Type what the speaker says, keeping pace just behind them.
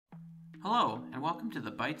Hello, and welcome to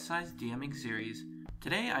the Bite-Sized DMing series.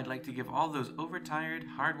 Today I'd like to give all those overtired,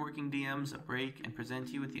 hardworking DMs a break and present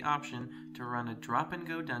you with the option to run a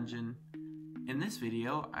drop-and-go dungeon. In this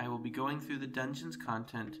video, I will be going through the dungeon's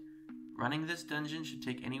content. Running this dungeon should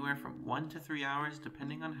take anywhere from 1 to 3 hours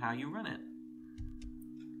depending on how you run it.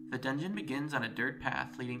 The dungeon begins on a dirt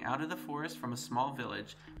path leading out of the forest from a small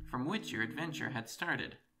village from which your adventure had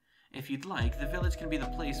started. If you'd like, the village can be the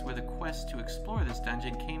place where the quest to explore this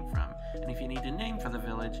dungeon came from, and if you need a name for the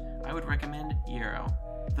village, I would recommend Yarrow.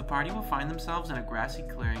 The party will find themselves in a grassy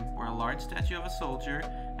clearing where a large statue of a soldier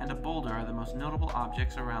and a boulder are the most notable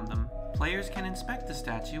objects around them. Players can inspect the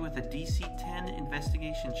statue with a DC 10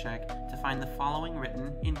 investigation check to find the following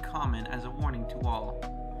written in common as a warning to all.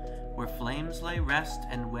 Where flames lay rest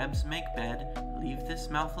and webs make bed, leave this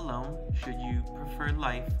mouth alone, should you prefer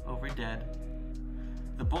life over dead.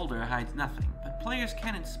 The boulder hides nothing, but players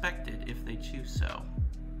can inspect it if they choose so.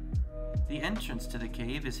 The entrance to the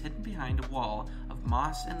cave is hidden behind a wall of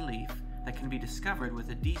moss and leaf that can be discovered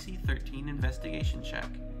with a DC 13 investigation check,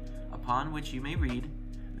 upon which you may read,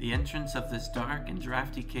 "The entrance of this dark and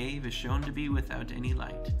drafty cave is shown to be without any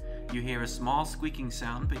light. You hear a small squeaking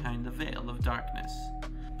sound behind the veil of darkness.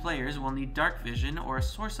 Players will need dark vision or a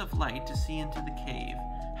source of light to see into the cave.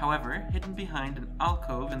 However, hidden behind an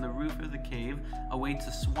alcove in the roof of the cave awaits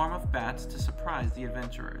a swarm of bats to surprise the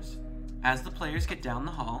adventurers. As the players get down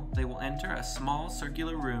the hall, they will enter a small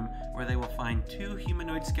circular room where they will find 2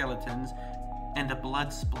 humanoid skeletons and a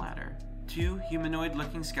blood splatter. 2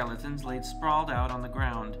 humanoid-looking skeletons laid sprawled out on the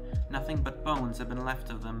ground. Nothing but bones have been left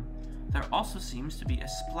of them. There also seems to be a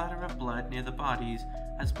splatter of blood near the bodies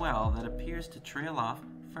as well that appears to trail off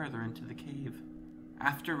further into the cave.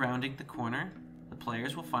 After rounding the corner, the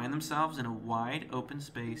players will find themselves in a wide open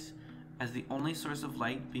space, as the only source of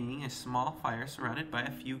light being a small fire surrounded by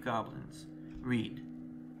a few goblins. Read.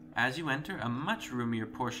 As you enter a much roomier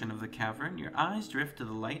portion of the cavern, your eyes drift to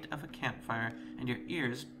the light of a campfire and your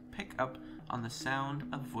ears pick up on the sound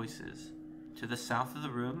of voices. To the south of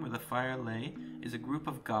the room where the fire lay is a group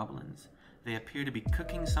of goblins. They appear to be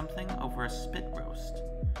cooking something over a spit roast.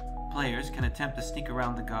 Players can attempt to sneak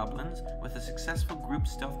around the goblins with a successful group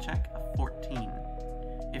stealth check of 14.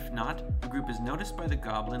 If not, the group is noticed by the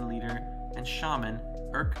goblin leader and shaman,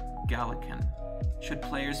 Urk Gallican. Should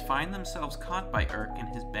players find themselves caught by Urk and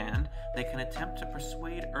his band, they can attempt to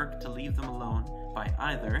persuade Urk to leave them alone by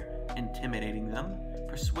either intimidating them,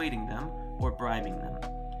 persuading them, or bribing them.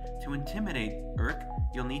 To intimidate Urk,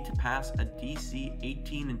 you'll need to pass a DC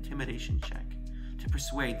 18 intimidation check. To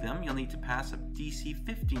persuade them, you'll need to pass a DC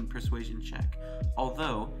 15 persuasion check,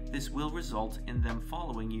 although this will result in them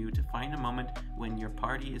following you to find a moment when your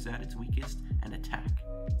party is at its weakest and attack.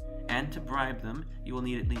 And to bribe them, you will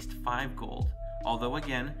need at least 5 gold, although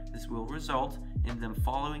again, this will result in them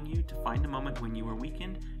following you to find a moment when you are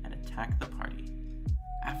weakened and attack the party.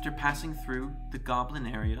 After passing through the goblin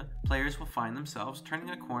area, players will find themselves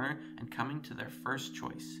turning a corner and coming to their first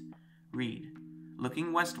choice. Read.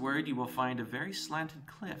 Looking westward, you will find a very slanted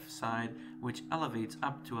cliff side which elevates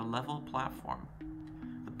up to a level platform.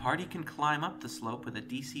 The party can climb up the slope with a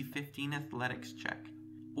DC 15 athletics check,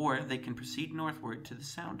 or they can proceed northward to the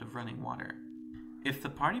sound of running water. If the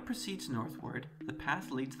party proceeds northward, the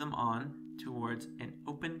path leads them on towards an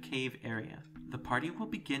open cave area. The party will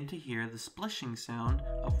begin to hear the splishing sound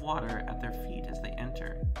of water at their feet as they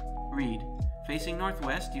enter. Read. Facing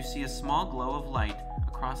northwest, you see a small glow of light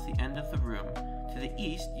across the end of the room. To the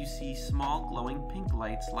east, you see small glowing pink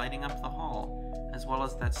lights lighting up the hall, as well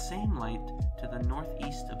as that same light to the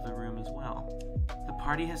northeast of the room as well. The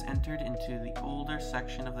party has entered into the older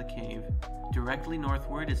section of the cave. Directly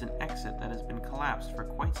northward is an exit that has been collapsed for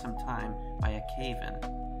quite some time by a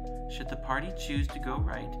cave-in. Should the party choose to go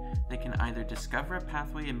right, they can either discover a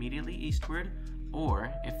pathway immediately eastward,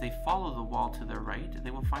 or if they follow the wall to their right,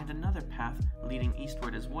 they will find another path leading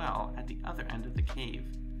eastward as well at the other end of the cave.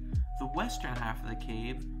 The western half of the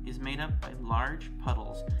cave is made up by large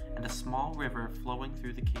puddles and a small river flowing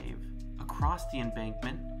through the cave. Across the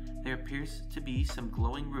embankment, there appears to be some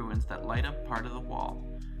glowing ruins that light up part of the wall.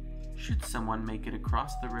 Should someone make it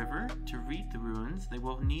across the river to read the ruins, they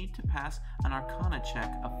will need to pass an Arcana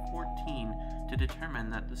check of 14 to determine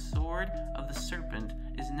that the sword of the serpent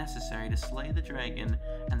is necessary to slay the dragon,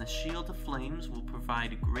 and the shield of flames will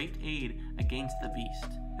provide great aid against the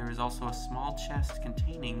beast. There is also a small chest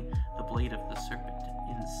containing the blade of the serpent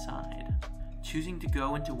inside. Choosing to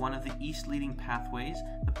go into one of the east-leading pathways,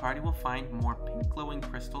 the party will find more pink glowing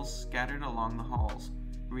crystals scattered along the halls.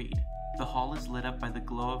 Read. The hall is lit up by the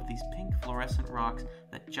glow of these pink fluorescent rocks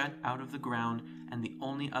that jut out of the ground, and the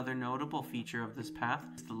only other notable feature of this path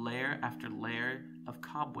is the layer after layer of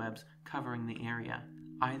cobwebs covering the area.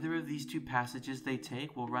 Either of these two passages they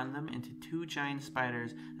take will run them into two giant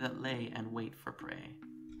spiders that lay and wait for prey.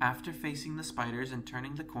 After facing the spiders and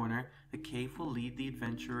turning the corner, the cave will lead the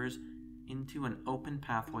adventurers into an open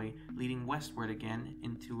pathway leading westward again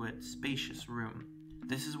into a spacious room.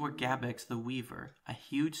 This is where Gabex the Weaver, a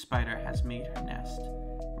huge spider, has made her nest.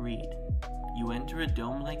 Read. You enter a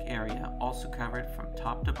dome-like area, also covered from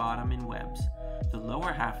top to bottom in webs. The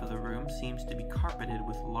lower half of the room seems to be carpeted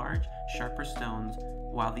with large, sharper stones,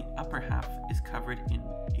 while the upper half is covered in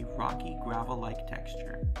a rocky, gravel-like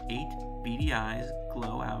texture. 8 beady eyes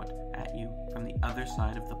glow out at you from the other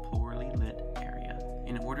side of the poorly lit area.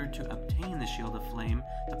 In order to obtain the Shield of Flame,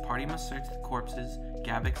 the party must search the corpses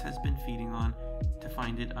Gabex has been feeding on to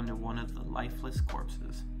find it under one of the lifeless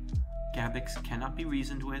corpses. Gabex cannot be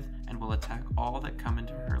reasoned with and will attack all that come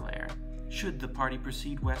into her lair. Should the party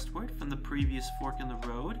proceed westward from the previous fork in the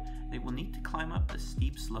road, they will need to climb up the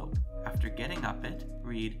steep slope. After getting up it,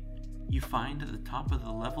 read, you find at the top of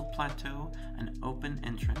the leveled plateau an open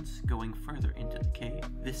entrance going further into the cave.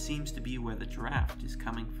 This seems to be where the draft is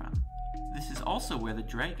coming from. This is also where the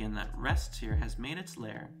dragon that rests here has made its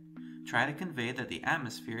lair. Try to convey that the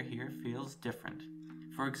atmosphere here feels different.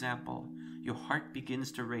 For example, your heart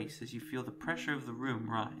begins to race as you feel the pressure of the room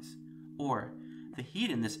rise. Or, the heat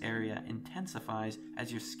in this area intensifies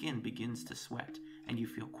as your skin begins to sweat, and you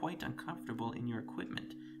feel quite uncomfortable in your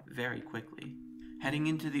equipment very quickly. Heading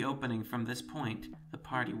into the opening from this point, the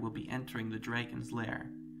party will be entering the dragon's lair.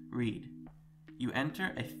 Read. You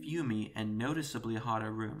enter a fumy and noticeably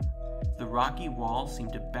hotter room. The rocky walls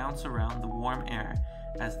seem to bounce around the warm air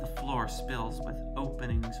as the floor spills with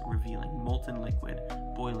openings revealing molten liquid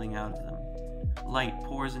boiling out of them. Light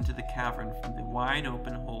pours into the cavern from the wide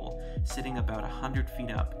open hole sitting about 100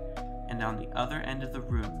 feet up, and on the other end of the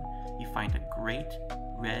room you find a great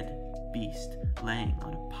red beast laying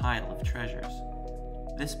on a pile of treasures.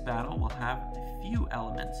 This battle will have a few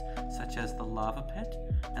elements, such as the lava pit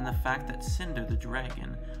and the fact that Cinder the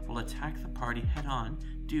dragon will attack the party head-on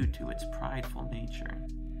due to its prideful nature.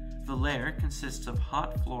 The lair consists of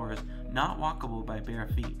hot floors not walkable by bare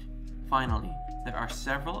feet. Finally, there are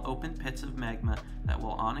several open pits of magma that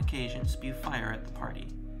will on occasion spew fire at the party.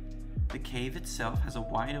 The cave itself has a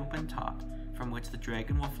wide open top from which the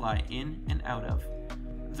dragon will fly in and out of.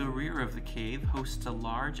 The rear of the cave hosts a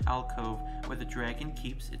large alcove where the dragon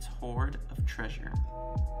keeps its hoard of treasure.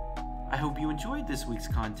 I hope you enjoyed this week's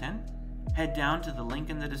content. Head down to the link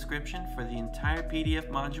in the description for the entire PDF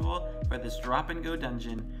module for this drop-and-go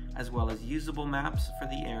dungeon, as well as usable maps for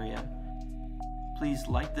the area. Please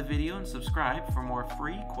like the video and subscribe for more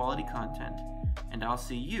free quality content, and I'll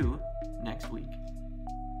see you next week.